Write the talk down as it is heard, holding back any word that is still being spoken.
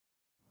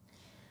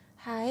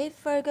Hi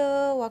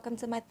Virgo, welcome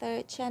to my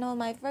third channel,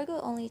 my Virgo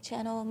only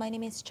channel. My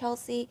name is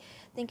Chelsea.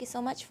 Thank you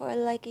so much for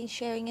liking,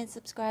 sharing, and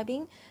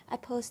subscribing. I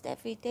post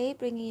every day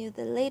bringing you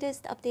the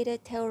latest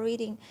updated tarot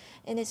reading.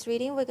 In this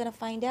reading, we're going to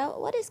find out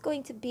what is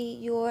going to be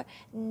your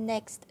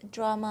next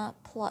drama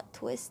plot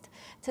twist.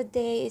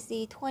 Today is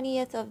the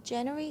 20th of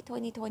January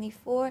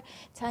 2024.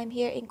 Time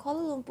here in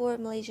Kuala Lumpur,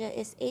 Malaysia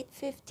is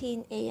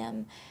 8:15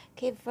 a.m.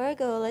 Okay,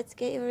 Virgo, let's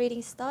get your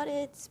reading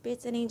started.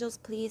 Spirits and angels,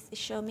 please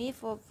show me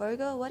for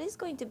Virgo what is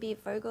going to be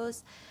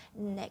Virgo's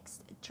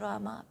next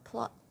drama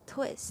plot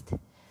twist.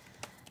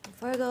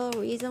 Virgo,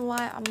 reason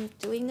why I'm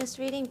doing this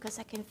reading because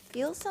I can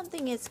feel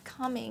something is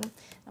coming.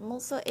 I'm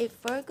also a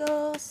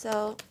Virgo,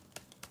 so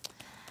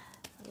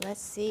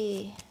let's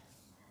see.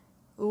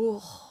 Ooh,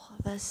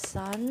 the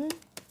sun.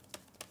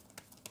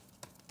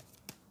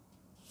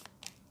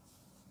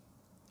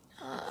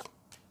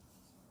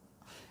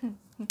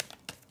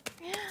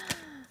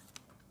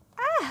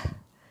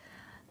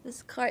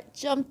 This card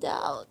jumped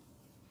out.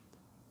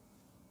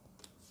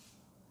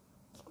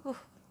 Ooh,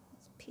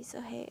 piece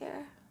of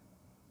hair.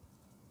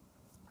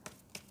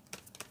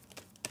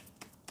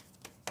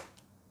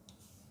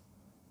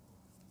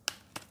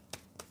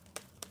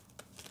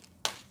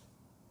 I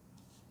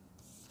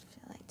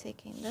feel like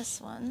taking this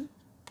one.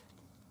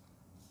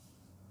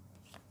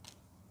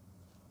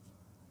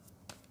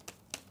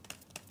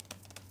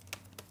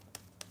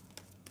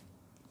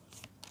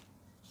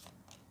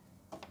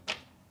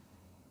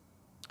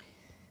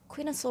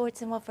 Queen of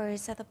Swords in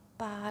reverse at the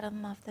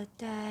bottom of the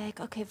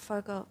deck. Okay,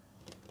 Virgo.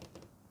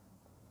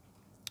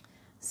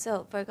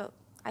 So, Virgo,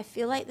 I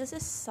feel like this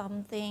is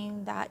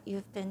something that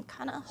you've been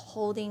kind of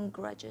holding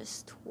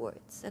grudges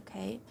towards,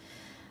 okay?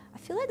 I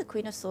feel like the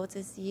Queen of Swords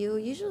is you.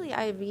 Usually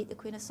I read the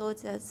Queen of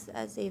Swords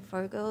as a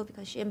Virgo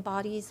because she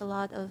embodies a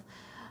lot of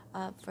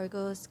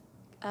Virgo's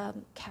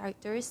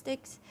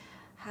characteristics.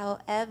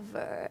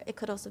 However, it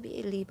could also be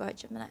a Libra,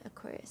 Gemini,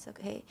 Aquarius,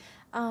 okay?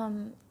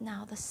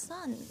 Now, the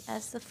Sun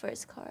as the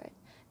first card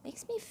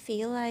makes me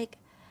feel like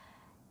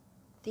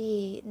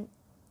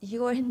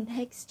your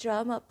next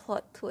drama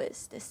plot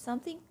twist is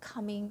something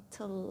coming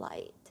to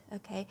light,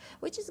 okay?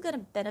 Which is going to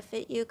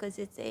benefit you because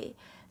it's a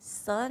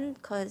Sun,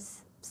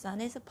 because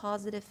Sun is a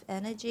positive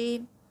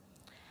energy.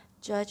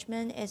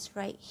 Judgment is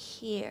right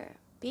here.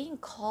 Being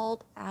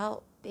called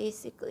out,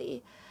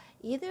 basically.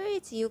 Either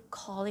it's you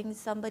calling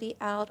somebody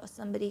out or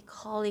somebody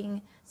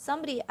calling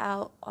somebody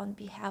out on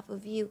behalf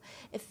of you.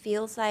 It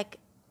feels like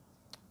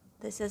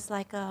this is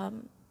like a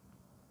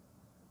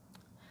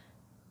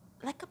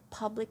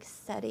public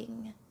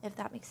setting, if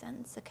that makes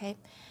sense, okay?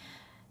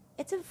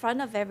 It's in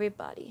front of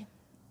everybody,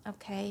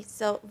 okay?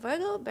 So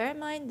Virgo, bear in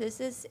mind,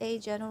 this is a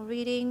general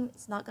reading.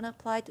 It's not going to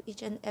apply to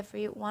each and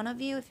every one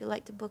of you. If you'd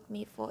like to book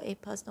me for a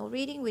personal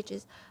reading, which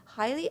is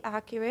highly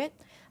accurate,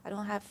 I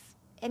don't have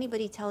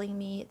anybody telling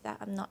me that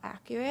I'm not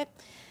accurate.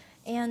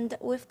 And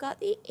we've got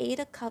the Eight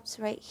of Cups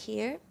right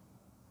here.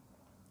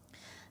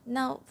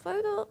 Now,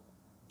 Virgo,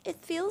 it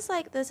feels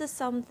like this is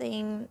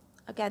something,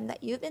 again,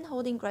 that you've been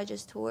holding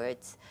grudges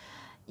towards.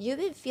 You've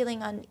been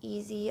feeling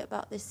uneasy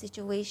about this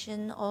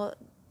situation or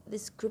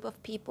this group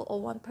of people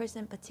or one person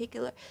in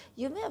particular.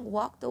 You may have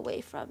walked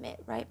away from it,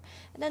 right?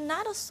 And then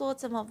Knight of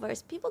Swords in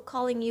reverse, people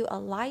calling you a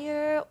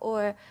liar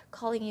or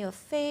calling you a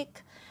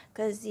fake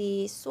because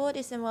the sword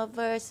is in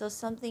reverse, or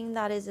something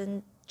that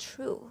isn't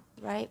true,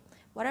 right?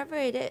 Whatever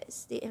it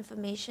is, the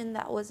information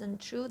that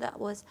wasn't true, that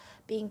was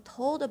being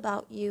told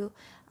about you,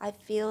 I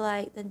feel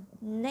like the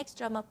next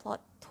drama plot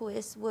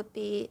twist would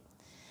be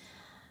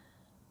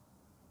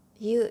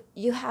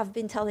you have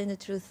been telling the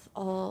truth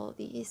all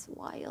these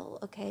while,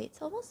 okay?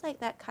 It's almost like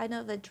that kind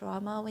of a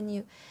drama when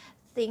you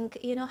think,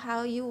 you know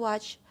how you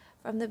watch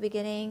from the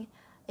beginning,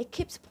 it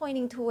keeps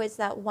pointing towards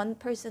that one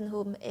person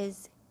whom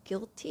is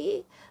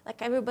guilty.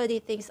 Like everybody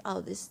thinks,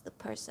 oh, this is the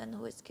person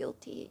who is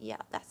guilty. Yeah,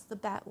 that's the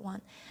bad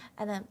one.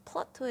 And then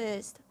plot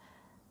twist,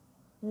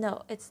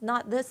 no, it's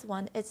not this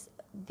one, it's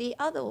the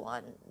other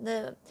one,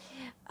 the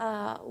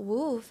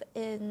wolf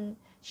in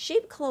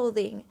sheep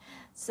clothing.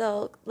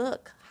 So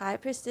look, High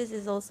Priestess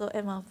is also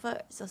in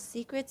reverse. So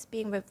secrets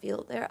being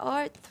revealed. There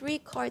are 3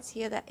 cards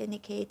here that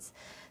indicates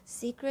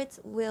secrets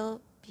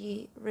will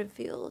be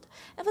revealed.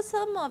 And for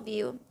some of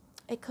you,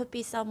 it could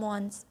be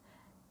someone's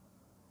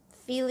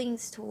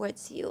feelings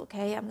towards you,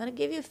 okay? I'm going to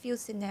give you a few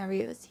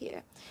scenarios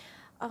here.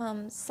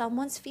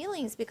 Someone's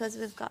feelings, because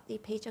we've got the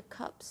Page of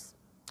Cups.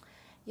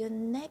 Your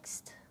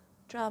next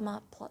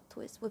drama plot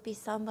twist would be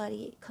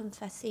somebody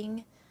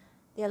confessing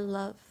their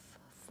love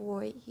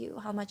for you,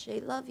 how much they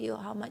love you,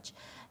 how much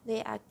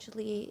they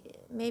actually,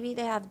 maybe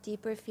they have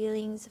deeper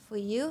feelings for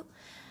you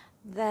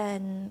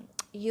than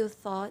you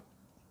thought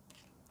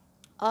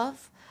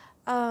of,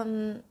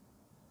 that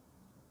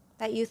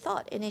you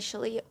thought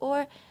initially,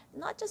 or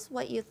not just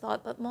what you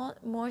thought, but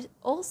more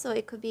also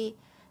it could be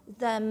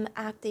them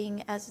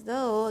acting as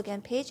though,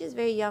 again, Page is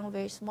very young,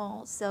 very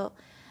small, so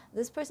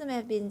this person may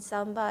have been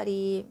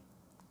somebody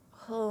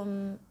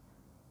whom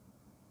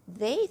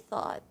they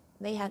thought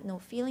they had no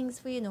feelings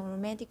for you, no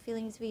romantic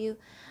feelings for you,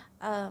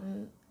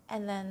 and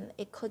then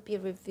it could be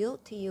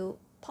revealed to you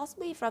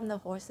possibly from the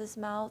horse's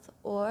mouth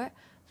or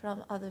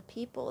from other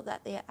people,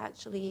 that they are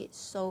actually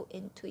so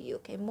into you,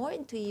 okay, more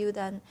into you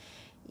than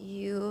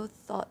you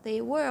thought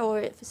they were. Or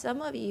if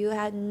some of you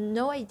had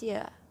no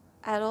idea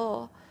at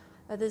all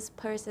that this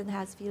person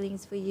has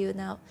feelings for you.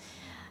 Now,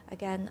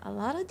 again, a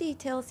lot of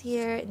details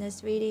here in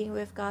this reading.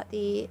 We've got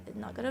the,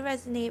 not going to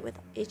resonate with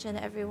each and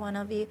every one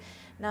of you.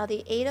 Now,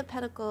 the Eight of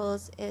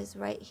Pentacles is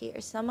right here.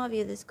 Some of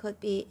you, this could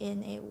be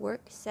in a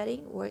work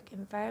setting, work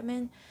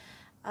environment.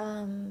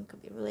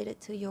 Could be related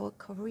to your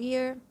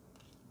career.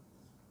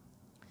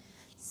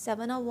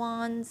 Seven of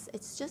Wands,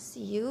 it's just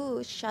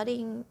you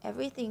shutting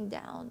everything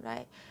down,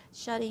 right?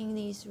 Shutting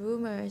these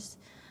rumors.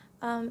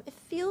 It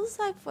feels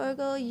like,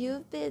 Virgo,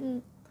 you've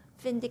been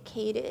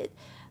vindicated.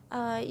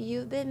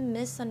 You've been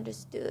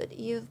misunderstood.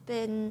 You've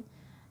been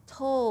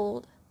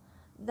told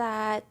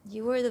that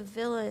you were the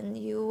villain,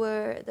 you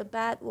were the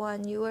bad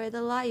one, you were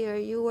the liar,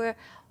 you were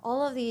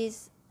all of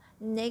these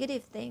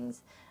negative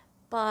things.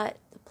 But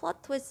the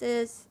plot twist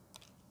is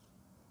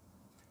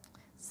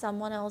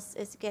someone else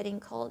is getting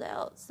called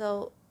out.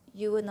 So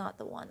you were not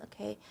the one,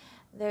 okay?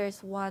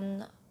 There's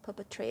one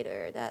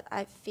perpetrator that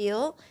I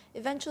feel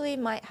eventually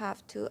might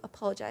have to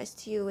apologize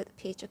to you with the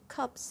Page of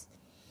Cups.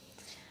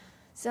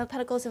 So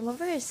Pentacles in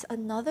reverse,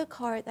 another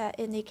card that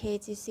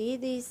indicates, you see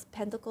these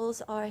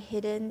pentacles are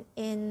hidden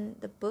in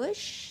the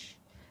bush,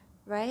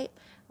 right?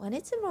 When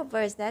it's in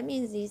reverse, that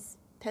means these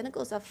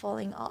pentacles are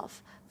falling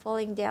off,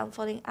 falling down,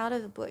 falling out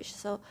of the bush.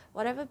 So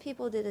whatever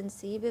people didn't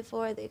see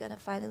before, they're going to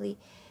finally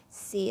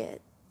see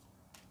it.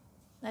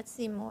 Let's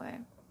see more.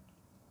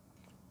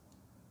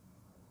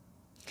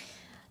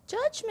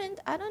 Judgment,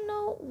 I don't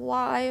know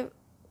why.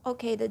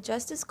 Okay, the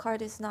Justice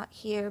card is not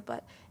here,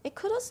 but it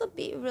could also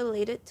be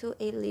related to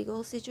a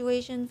legal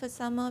situation for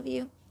some of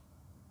you.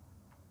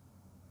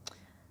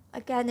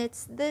 Again,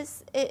 it's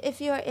this, if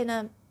you're in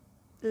a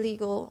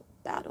legal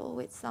battle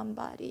with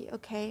somebody,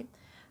 okay,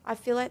 I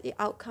feel like the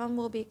outcome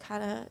will be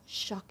kind of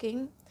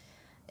shocking.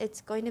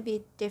 It's going to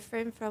be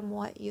different from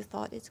what you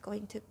thought it's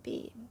going to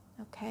be,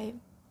 okay?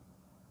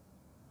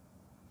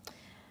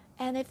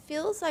 And it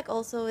feels like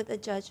also with the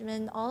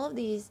Judgment, all of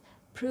these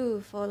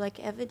proof or like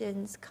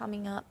evidence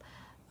coming up,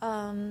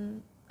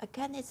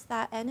 again, it's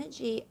that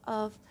energy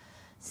of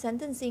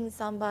sentencing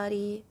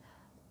somebody.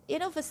 You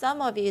know, for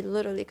some of you, it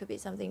literally could be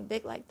something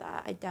big like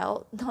that. I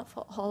doubt, not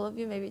for all of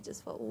you, maybe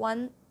just for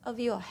one of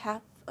you or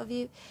half of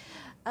you.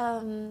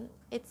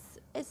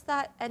 It's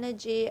that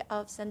energy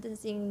of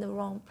sentencing the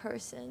wrong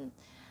person,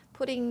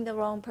 putting the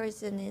wrong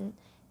person in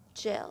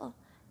jail,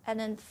 and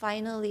then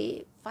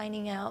finally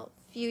finding out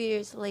few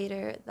years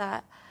later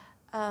that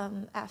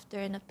after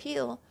an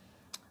appeal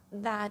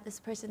that this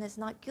person is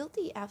not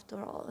guilty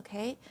after all,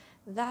 okay?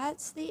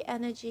 That's the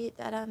energy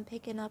that I'm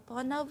picking up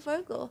on. Now,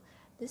 Virgo,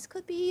 this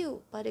could be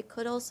you, but it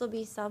could also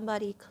be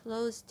somebody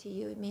close to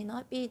you. It may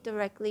not be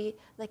directly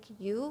like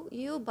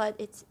you, but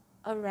it's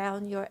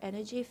around your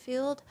energy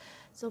field.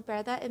 So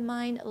bear that in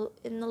mind.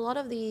 In a lot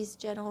of these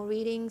general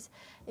readings,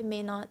 it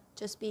may not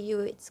just be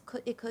you.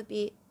 It could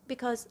be,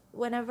 because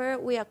whenever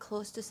we are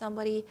close to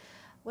somebody,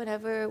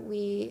 whenever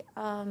we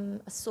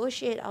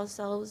associate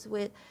ourselves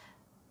with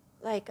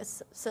like a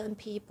certain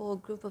people,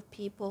 group of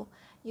people,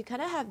 you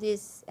kind of have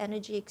this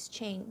energy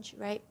exchange,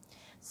 right?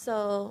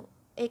 So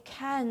it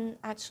can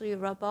actually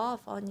rub off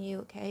on you,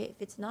 okay?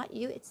 If it's not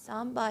you, it's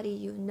somebody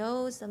you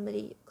know, somebody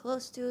you're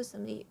close to,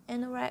 somebody you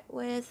interact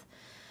with.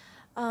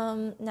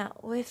 Now,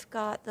 we've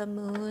got the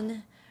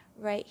moon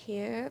right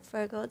here,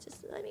 Virgo.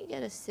 Just let me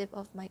get a sip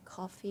of my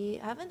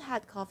coffee. I haven't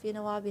had coffee in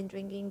a while. I've been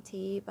drinking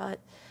tea, but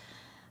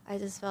I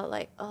just felt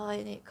like, oh,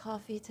 I need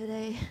coffee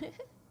today.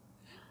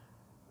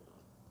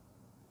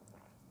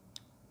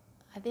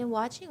 I've been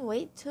watching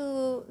way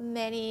too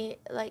many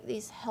like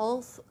these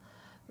health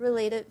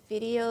related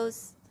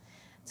videos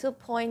to a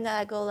point that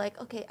I go like,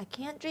 okay, I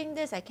can't drink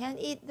this, I can't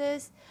eat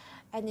this,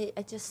 and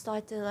I just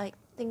start to like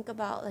think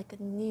about like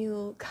a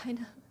new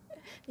kind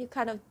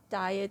of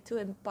diet to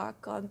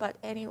embark on. But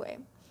anyway,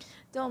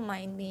 don't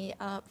mind me,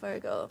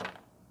 Virgo.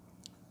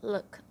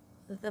 Look,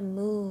 the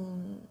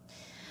moon.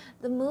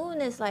 The moon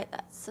is like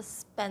that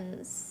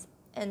suspense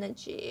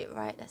energy,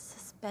 right? That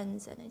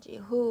suspense energy.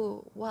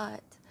 Who,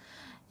 what,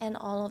 and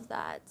all of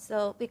that.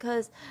 So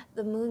because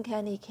the moon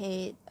can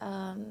indicate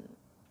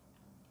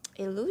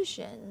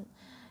illusion,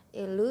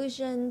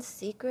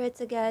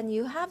 secrets. Again,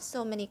 you have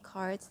so many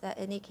cards that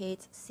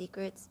indicate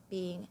secrets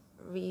being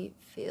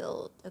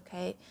revealed,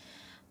 okay?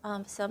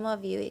 Some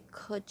of you, it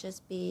could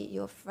just be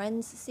your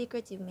friend's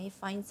secrets. You may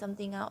find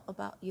something out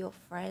about your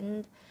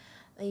friend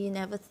that you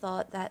never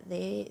thought that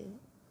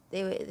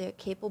they're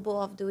capable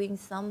of doing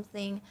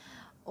something,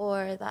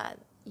 or that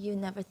you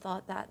never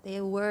thought that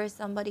they were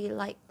somebody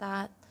like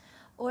that.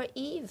 Or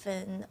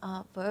even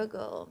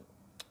Virgo,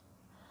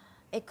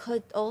 it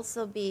could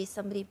also be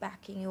somebody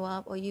backing you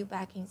up or you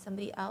backing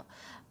somebody up.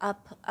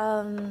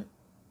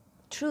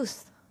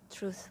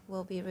 Truth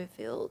will be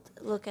revealed.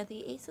 Look at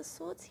the Ace of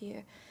Swords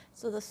here.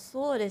 So the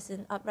sword is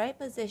in upright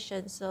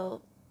position,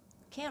 so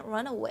can't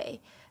run away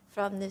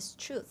from this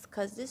truth,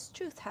 because this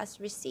truth has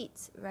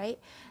receipts, right?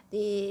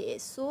 The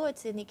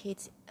swords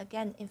indicates,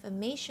 again,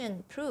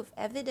 information, proof,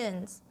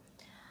 evidence,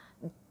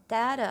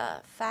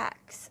 data,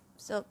 facts.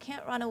 So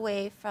can't run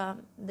away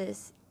from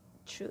this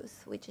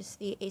truth, which is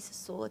the Ace of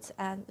Swords,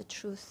 and the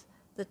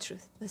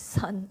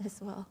sun as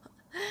well.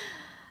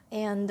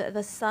 And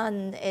the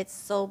sun, it's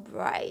so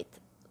bright.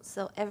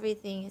 So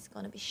everything is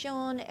going to be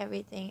shown,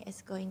 everything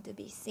is going to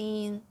be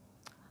seen.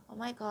 Oh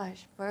my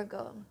gosh,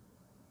 Virgo.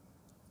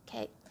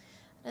 Okay,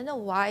 I don't know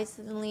why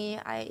suddenly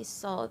I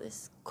saw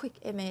this quick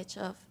image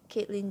of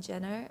Caitlyn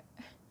Jenner.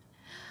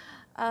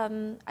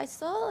 I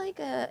saw like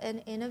an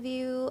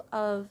interview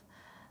of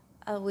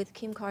with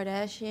Kim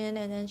Kardashian,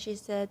 and then she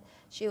said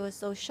she was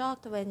so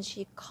shocked when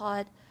she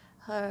caught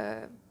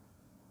her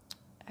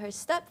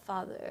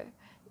stepfather,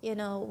 you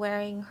know,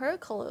 wearing her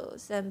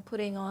clothes and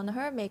putting on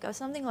her makeup,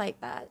 something like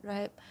that,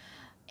 right?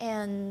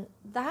 And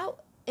that,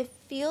 it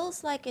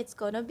feels like it's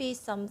gonna be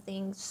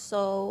something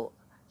so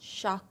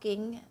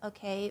shocking,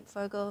 okay,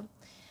 Virgo,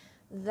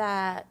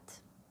 that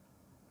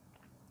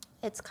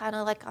it's kind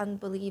of like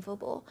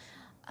unbelievable.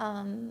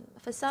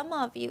 For some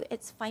of you,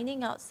 it's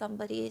finding out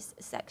somebody's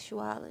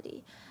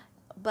sexuality,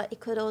 but it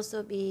could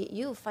also be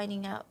you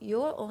finding out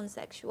your own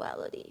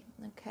sexuality,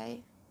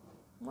 okay?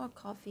 More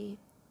coffee.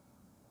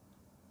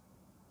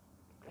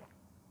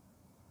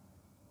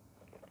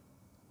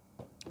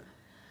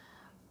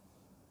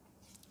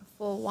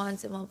 For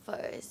once and one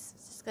first,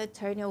 it's just gonna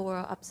turn your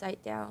world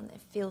upside down.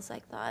 It feels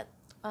like that.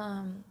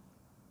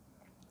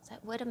 It's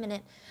like, wait a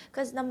minute,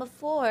 because number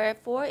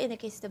four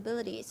indicates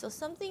stability. So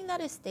something that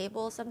is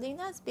stable, something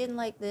that's been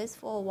like this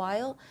for a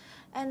while,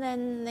 and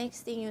then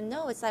next thing you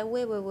know, it's like,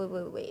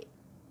 wait.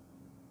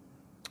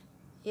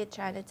 You're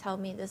trying to tell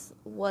me this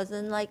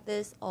wasn't like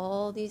this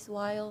all this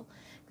while,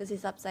 because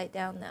it's upside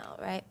down now,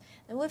 right?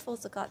 And we've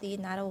also got the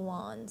Knight of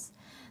Wands.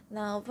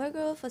 Now,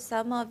 Virgo, for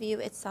some of you,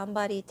 it's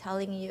somebody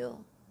telling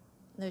you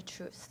the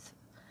truth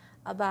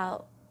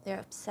about their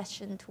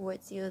obsession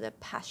towards you, their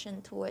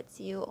passion towards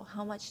you, or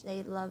how much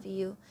they love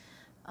you.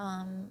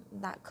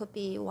 That could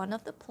be one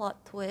of the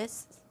plot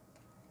twists.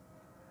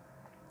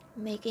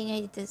 Making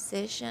a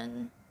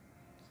decision.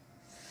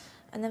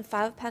 And then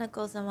Five of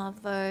Pentacles in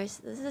reverse.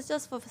 This is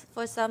just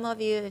for some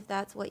of you, if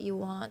that's what you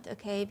want,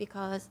 okay?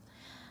 Because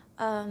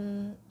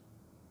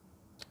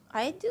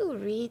I do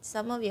read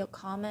some of your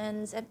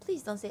comments, and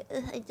please don't say,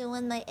 I don't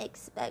want my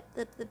expect,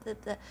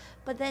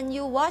 but then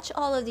you watch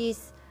all of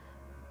these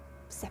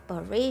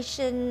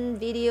separation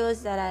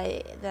videos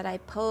that I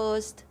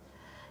post.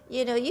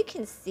 You know, you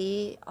can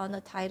see on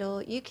the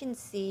title, you can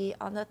see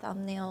on the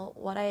thumbnail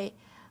what I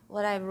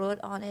wrote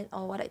on it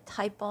or what I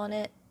type on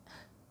it,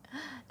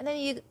 and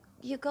then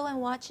you go and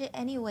watch it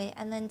anyway,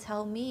 and then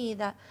tell me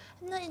that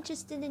I'm not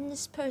interested in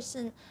this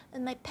person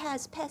and my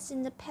past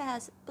in the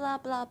past, blah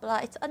blah blah.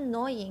 It's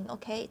annoying,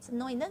 okay? It's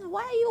annoying. Then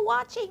why are you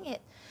watching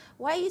it?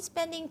 Why are you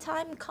spending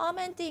time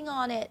commenting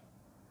on it?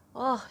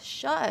 Oh,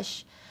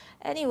 shush.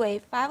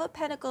 Anyway, Five of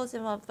Pentacles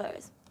in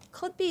reverse.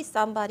 Could be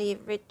somebody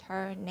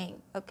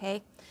returning,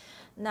 okay?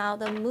 Now,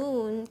 the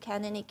moon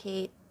can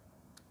indicate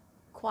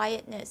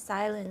quietness,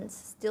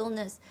 silence,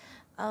 stillness,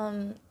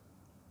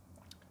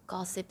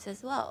 gossips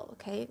as well,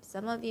 okay?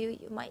 Some of you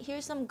might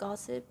hear some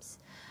gossips,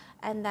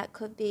 and that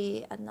could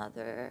be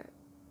another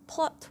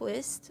plot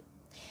twist.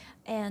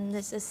 And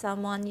this is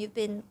someone you've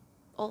been,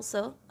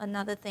 also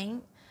another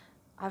thing,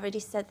 I already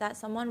said that,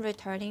 someone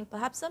returning,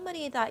 perhaps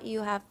somebody that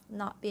you have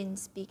not been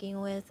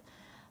speaking with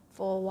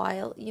for a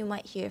while. You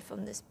might hear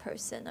from this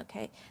person,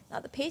 okay?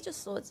 Now, the Page of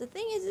Swords, the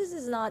thing is, this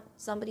is not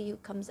somebody who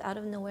comes out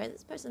of nowhere.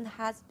 This person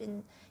has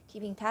been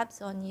keeping tabs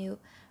on you,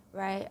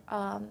 right?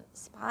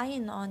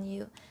 Spying on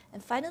you,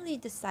 and finally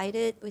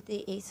decided with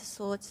the Ace of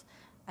Swords,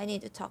 I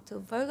need to talk to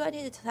Virgo. I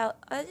need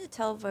to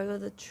tell Virgo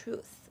the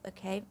truth,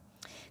 okay?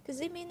 Because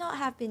they may not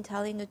have been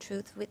telling the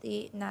truth with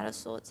the Knight of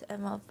Swords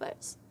and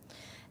reverse.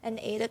 And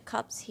Eight of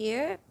Cups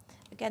here,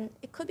 again,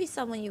 it could be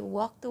someone you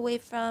walked away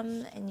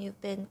from and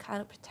you've been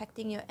kind of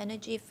protecting your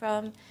energy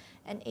from.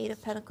 And Eight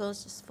of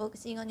Pentacles, just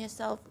focusing on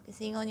yourself,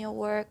 focusing on your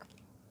work.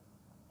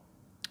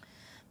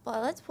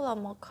 But let's pull out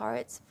more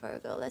cards,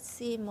 Virgo. Let's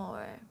see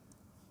more.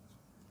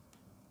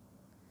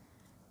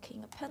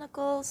 King of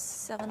Pentacles,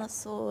 Seven of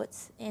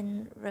Swords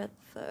in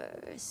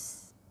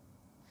reverse.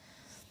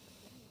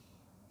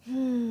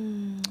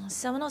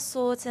 Seven of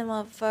Swords in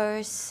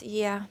reverse,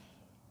 yeah.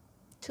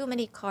 Too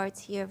many cards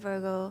here,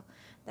 Virgo,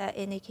 that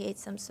indicate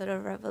some sort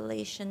of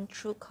revelation,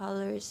 true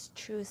colors,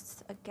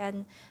 truths.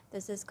 Again,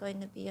 this is going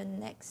to be a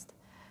next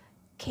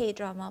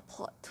K-drama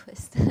plot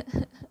twist.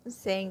 I'm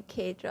saying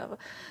K-drama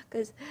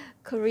because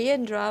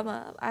Korean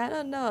drama, I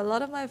don't know, a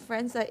lot of my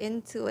friends are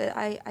into it.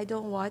 I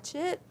don't watch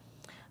it.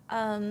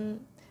 I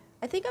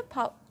think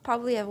I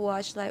probably have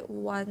watched like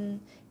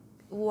one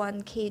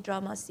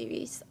K-drama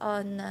series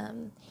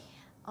on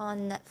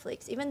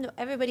Netflix. Even though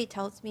everybody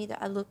tells me that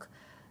I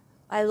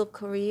look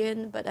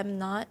Korean, but I'm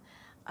not.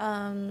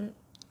 I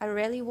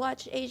rarely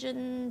watch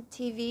Asian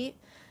TV,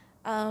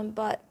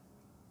 but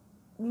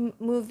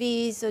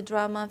movies or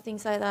drama,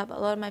 things like that. But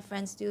a lot of my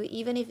friends do.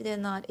 Even if they're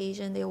not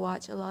Asian, they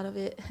watch a lot of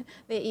it.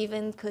 They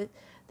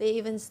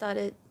even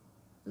started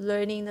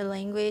learning the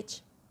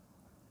language.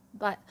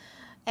 But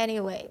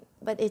anyway,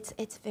 but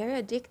it's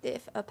very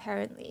addictive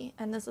apparently,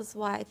 and this is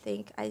why I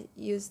think I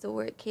use the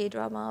word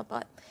K-drama.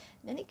 But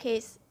in any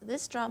case,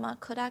 this drama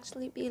could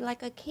actually be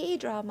like a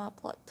K-drama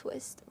plot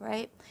twist,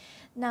 right?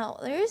 Now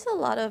there is a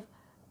lot of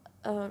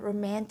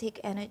romantic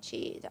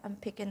energy that I'm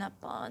picking up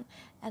on,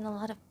 and a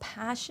lot of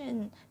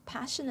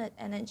passionate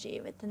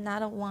energy with the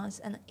Knight of Wands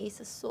and the Ace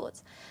of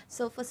Swords.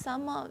 So for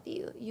some of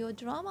you, your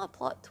drama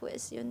plot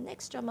twist, your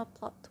next drama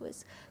plot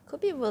twist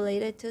could be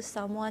related to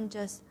someone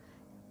just,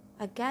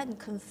 again,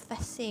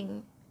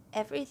 confessing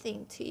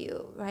everything to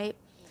you, right?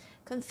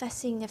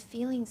 Confessing their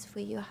feelings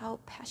for you, how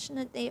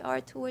passionate they are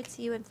towards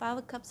you. And Five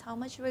of Cups, how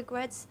much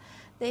regrets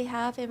they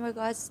have in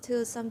regards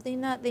to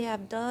something that they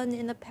have done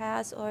in the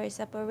past, or a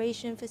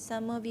separation for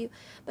some of you.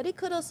 But it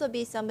could also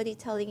be somebody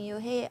telling you,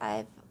 hey,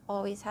 I've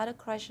always had a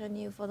crush on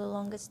you for the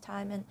longest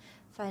time, and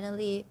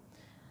finally,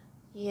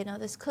 you know,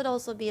 this could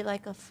also be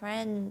like a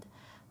friend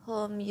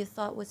whom you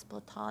thought was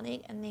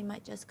platonic, and they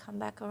might just come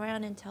back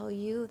around and tell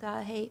you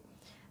that, hey,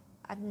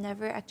 I've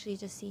never actually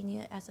just seen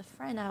you as a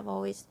friend. I've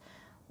always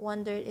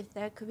wondered if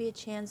there could be a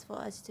chance for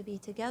us to be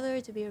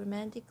together, to be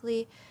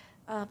romantically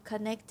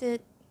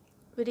connected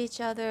with each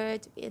other,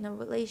 to be in a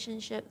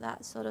relationship,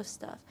 that sort of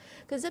stuff.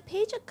 Because the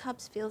Page of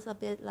Cups feels a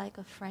bit like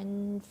a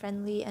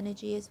friendly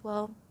energy as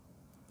well.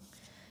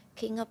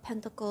 King of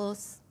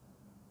Pentacles.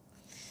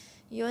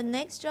 Your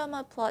next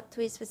drama plot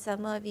twist for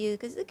some of you,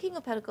 because the King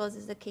of Pentacles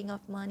is the king of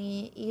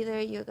money. Either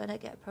you're going to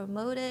get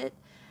promoted,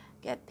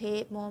 get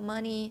paid more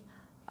money,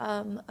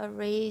 a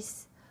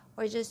raise,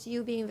 or just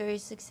you being very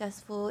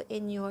successful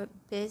in your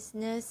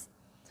business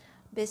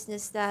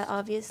that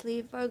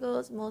obviously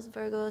most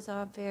Virgos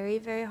are very,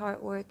 very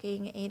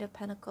hardworking. Eight of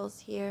Pentacles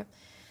here,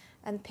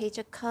 and Page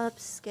of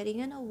Cups,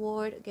 getting an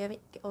award,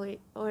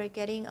 or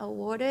getting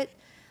awarded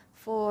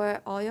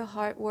for all your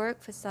hard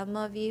work for some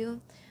of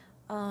you.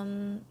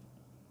 Do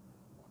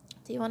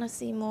you want to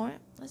see more?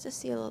 Let's just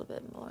see a little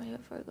bit more here,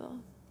 Virgo.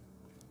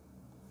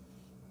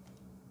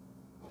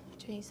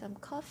 Drink some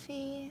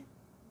coffee.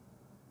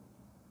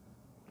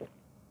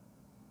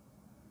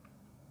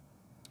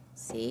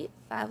 See,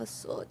 Five of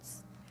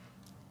Swords,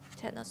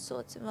 Ten of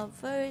Swords in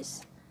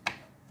reverse,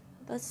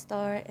 the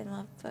Star in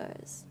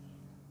reverse.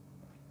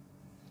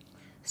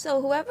 So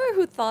whoever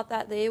who thought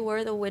that they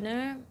were the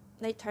winner,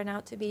 they turn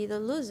out to be the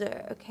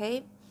loser,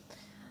 okay?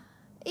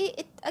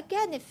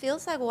 Again, it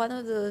feels like one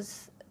of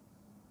those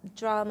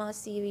drama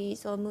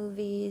series or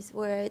movies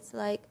where it's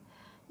like,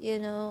 you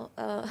know,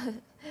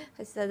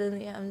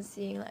 suddenly I'm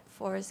seeing like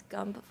Forrest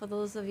Gump. For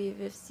those of you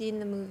who've seen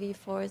the movie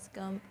Forrest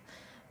Gump,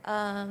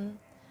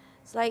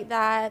 it's like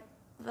that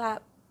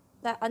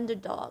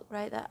underdog,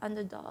 right? That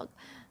underdog.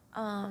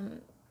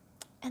 And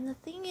the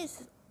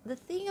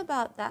thing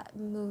about that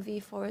movie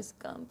Forrest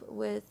Gump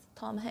with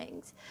Tom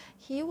Hanks,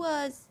 he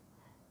was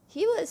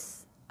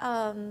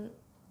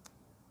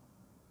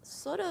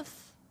sort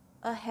of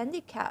a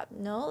handicap,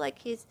 no? Like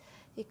he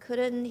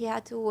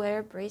had to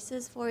wear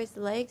braces for his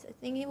legs. I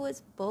think he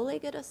was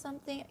bow-legged or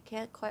something. I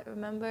can't quite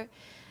remember.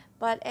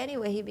 But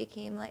anyway, he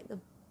became like the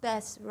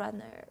best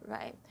runner,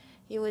 right?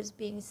 He was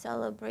being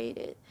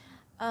celebrated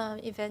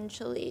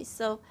eventually.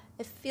 So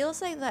it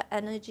feels like the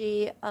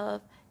energy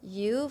of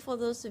you, for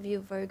those of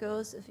you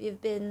Virgos, if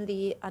you've been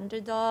the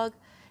underdog,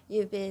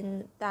 you've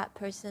been that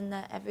person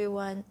that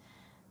everyone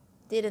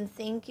didn't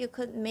think you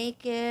could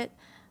make it,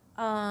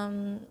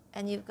 and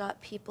you've got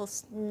people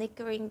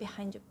snickering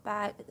behind your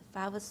back with the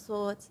Five of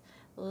Swords,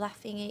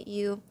 laughing at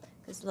you.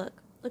 Because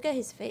look at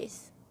his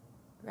face,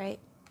 right?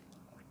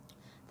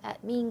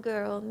 That mean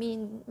girl,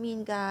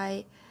 mean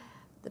guy,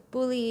 the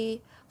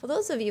bully. For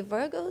those of you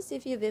Virgos,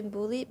 if you've been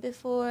bullied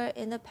before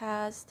in the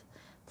past,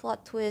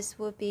 plot twist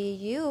would be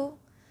you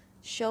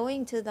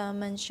showing to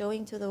them and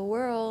showing to the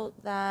world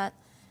that,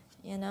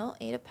 you know,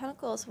 Eight of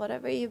Pentacles,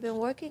 whatever you've been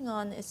working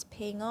on is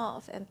paying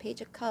off. And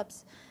Page of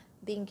Cups,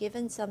 being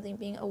given something,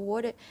 being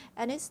awarded.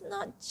 And it's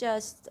not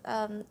just,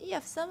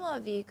 some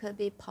of you could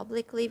be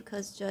publicly,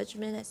 because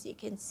Judgment, as you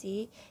can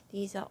see,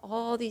 these are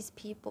all these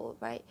people,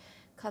 right,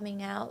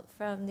 coming out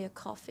from their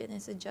coffin.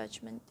 It's a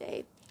Judgment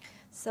Day.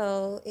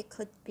 So it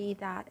could be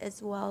that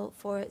as well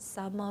for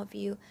some of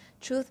you.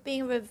 Truth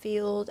being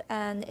revealed,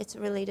 and it's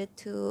related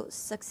to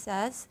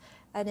success,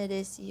 and it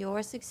is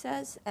your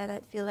success. And I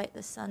feel like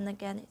the Sun,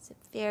 again, it's a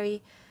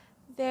very,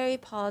 very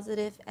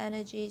positive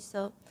energy.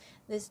 So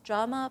this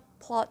drama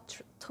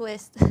plot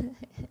twist, I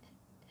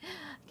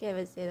can't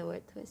even say the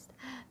word twist.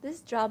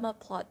 This drama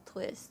plot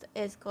twist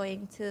is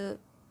going to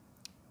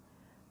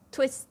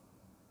twist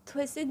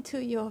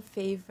into your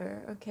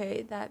favor,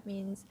 okay? That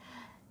means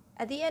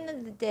at the end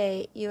of the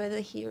day, you're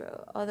the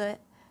hero, or the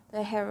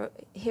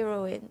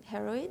heroine,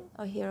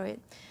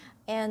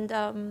 and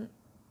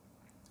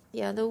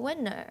the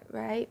winner,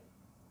 right?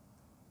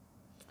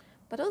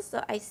 But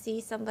also, I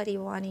see somebody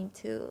wanting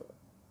to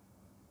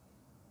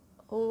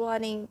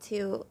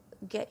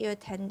get your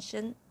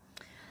attention.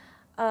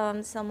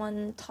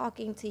 someone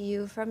talking to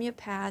you from your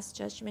past.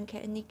 Judgment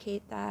can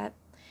indicate that.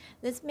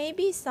 This may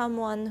be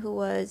someone who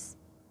was,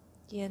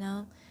 you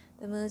know,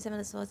 the moon, seven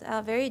of swords,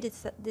 very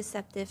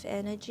deceptive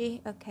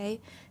energy,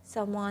 okay?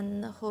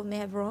 Someone who may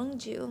have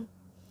wronged you.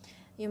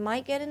 You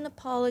might get an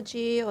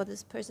apology, or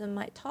this person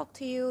might talk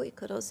to you. It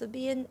could also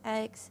be an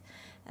ex.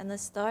 And the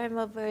star in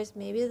reverse,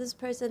 maybe this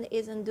person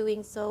isn't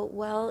doing so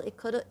well. It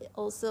could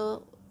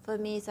also, for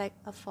me, it's like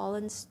a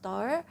fallen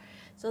star.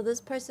 So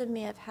this person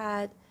may have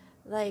had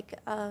like,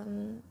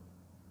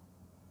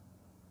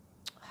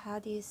 how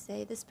do you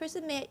say, this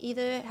person may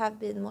either have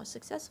been more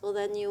successful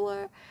than you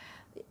were,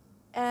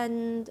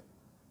 and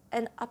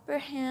an upper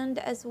hand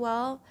as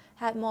well,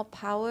 had more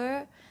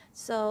power.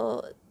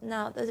 So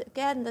now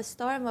again, the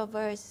star in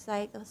reverse is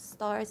like the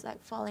stars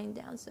like falling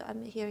down. So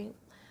I'm hearing,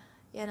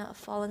 you know, a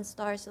fallen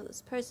star. So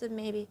this person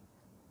may be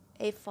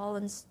a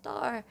fallen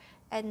star,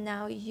 and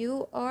now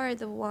you are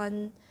the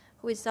one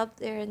who is up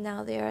there, and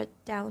now they are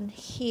down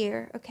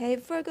here. Okay,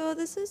 Virgo,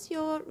 this is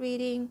your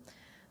reading.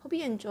 Hope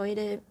you enjoyed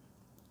it.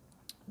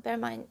 Bear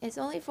in mind, it's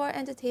only for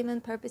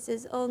entertainment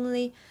purposes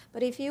only,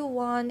 but if you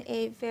want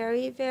a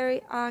very,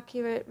 very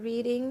accurate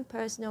reading,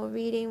 personal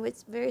reading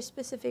with very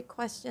specific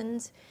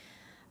questions,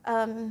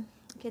 I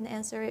can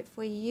answer it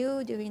for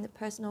you during the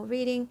personal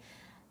reading.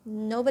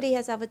 Nobody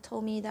has ever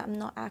told me that I'm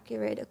not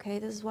accurate, okay?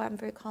 This is why I'm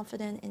very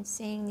confident in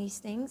saying these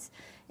things.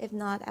 If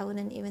not, I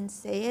wouldn't even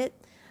say it.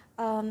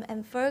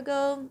 And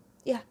Virgo,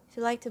 yeah, if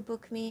you'd like to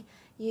book me,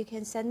 you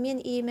can send me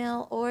an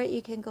email, or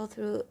you can go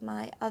through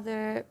my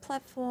other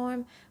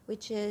platform,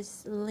 which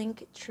is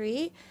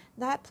Linktree.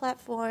 That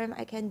platform,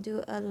 I can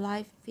do a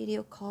live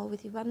video call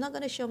with you, but I'm not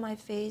going to show my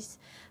face,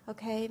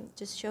 okay?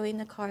 Just showing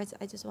the cards.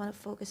 I just want to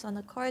focus on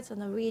the cards, on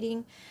the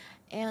reading.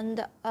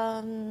 And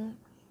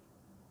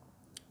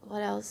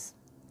what else?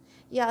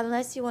 Yeah,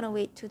 unless you want to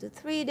wait 2 to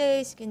 3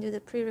 days, you can do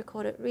the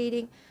pre-recorded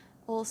reading.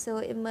 Also,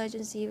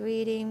 emergency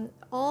reading.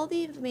 All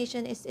the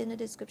information is in the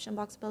description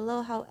box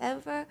below.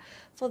 However,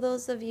 for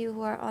those of you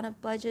who are on a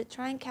budget,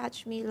 try and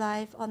catch me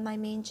live on my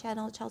main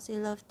channel, Chelsea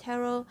Love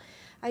Tarot.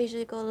 I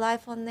usually go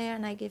live on there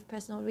and I give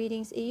personal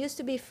readings. It used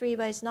to be free,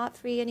 but it's not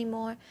free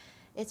anymore.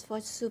 It's for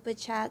super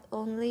chat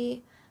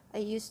only. I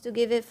used to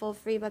give it for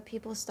free, but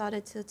people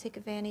started to take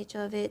advantage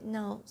of it.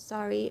 No,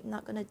 sorry, I'm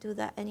not going to do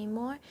that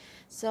anymore.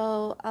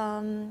 So,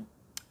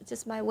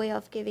 just my way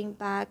of giving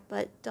back,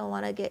 but don't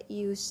want to get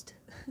used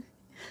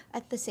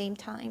at the same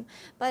time.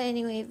 But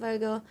anyway,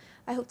 Virgo,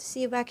 I hope to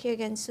see you back here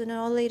again sooner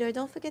or later.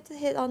 Don't forget to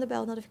hit on the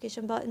bell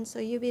notification button so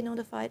you'll be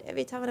notified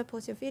every time I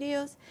post your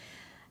videos,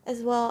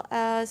 as well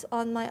as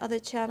on my other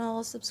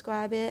channel.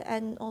 Subscribe it,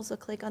 and also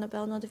click on the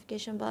bell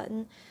notification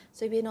button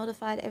so you'll be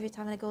notified every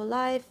time I go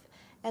live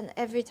and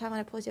every time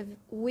I post your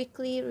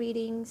weekly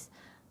readings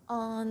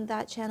on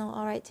that channel.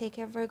 All right, take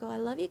care, Virgo. I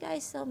love you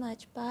guys so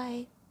much.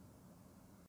 Bye.